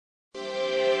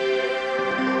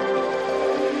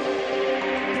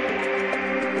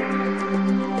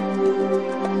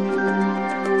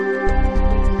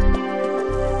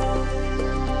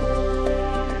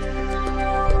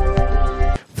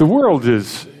The world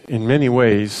is, in many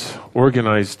ways,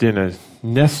 organized in a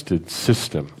nested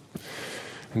system.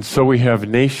 And so we have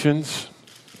nations.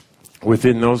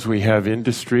 Within those we have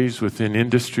industries. Within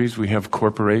industries we have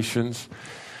corporations.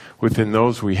 Within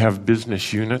those we have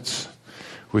business units.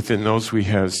 Within those we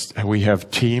have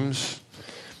teams.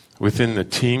 Within the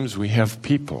teams we have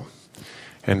people.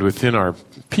 And within our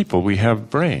people we have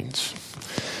brains.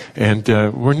 And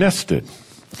we're nested.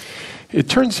 It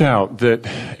turns out that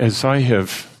as I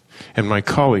have, and my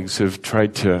colleagues have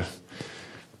tried to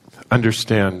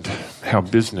understand how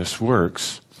business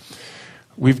works,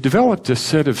 we've developed a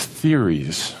set of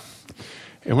theories.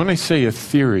 And when I say a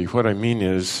theory, what I mean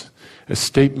is a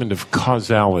statement of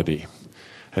causality,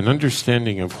 an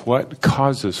understanding of what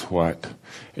causes what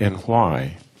and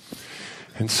why.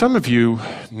 And some of you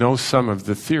know some of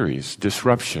the theories.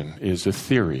 Disruption is a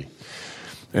theory.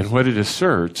 And what it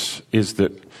asserts is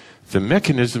that the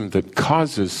mechanism that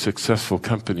causes successful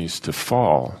companies to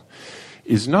fall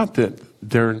is not that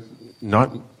they're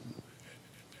not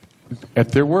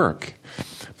at their work,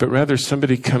 but rather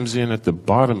somebody comes in at the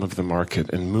bottom of the market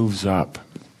and moves up.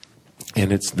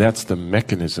 And that's the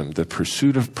mechanism, the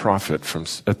pursuit of profit from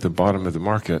at the bottom of the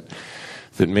market,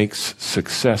 that makes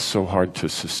success so hard to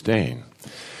sustain.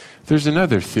 There's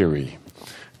another theory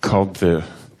called the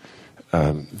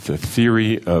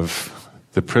theory of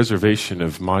the preservation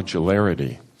of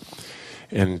modularity.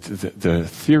 And the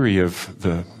theory of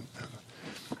the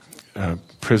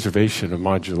preservation of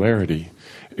modularity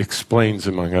explains,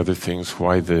 among other things,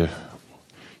 why the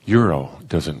euro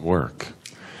doesn't work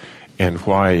and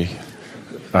why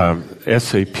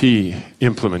SAP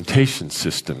implementation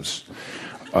systems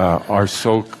are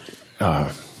so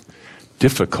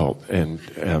difficult and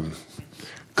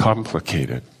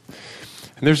complicated.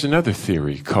 And there's another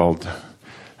theory called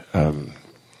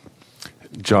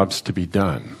jobs to be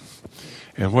done.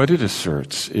 And what it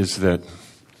asserts is that,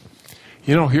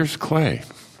 here's Clay.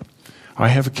 I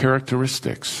have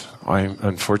characteristics. I,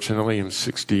 unfortunately, am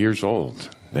 60 years old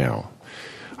now.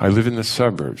 I live in the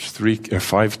suburbs.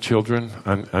 5 children,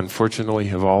 unfortunately,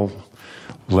 have all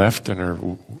left and are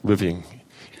living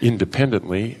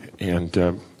independently,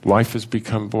 and life has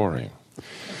become boring.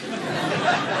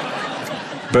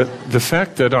 But the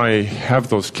fact that I have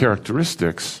those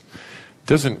characteristics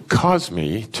doesn't cause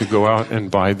me to go out and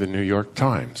buy the New York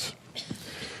Times.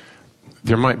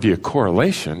 There might be a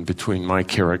correlation between my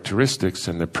characteristics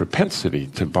and the propensity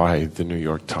to buy the New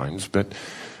York Times, but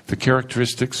the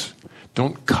characteristics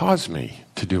don't cause me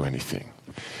to do anything.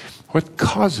 What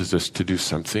causes us to do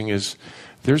something is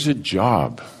there's a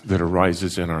job that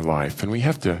arises in our life, and we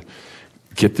have to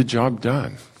get the job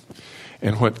done.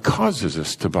 And what causes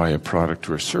us to buy a product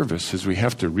or a service is we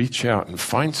have to reach out and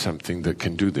find something that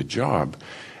can do the job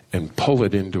and pull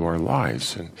it into our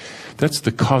lives. And that's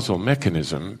the causal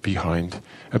mechanism behind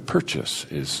a purchase,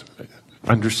 is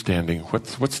understanding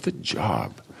what's the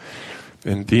job.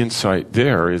 And the insight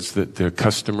there is that the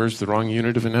customer is the wrong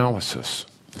unit of analysis.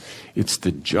 It's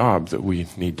the job that we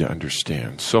need to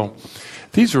understand. So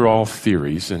these are all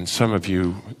theories, and some of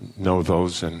you know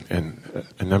those and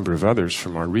a number of others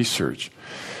from our research.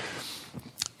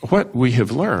 What we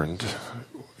have learned,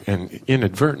 and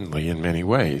inadvertently in many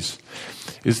ways,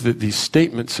 is that these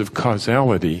statements of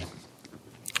causality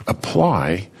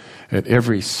apply at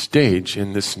every stage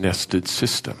in this nested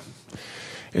system.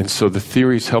 And so the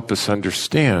theories help us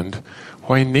understand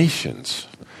why nations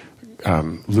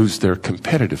lose their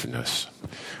competitiveness,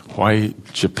 why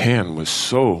Japan was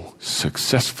so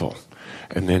successful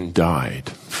and then died,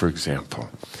 for example,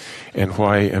 and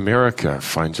why America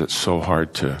finds it so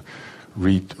hard to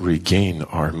regain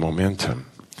our momentum.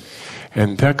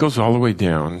 And that goes all the way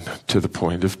down to the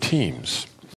point of teams.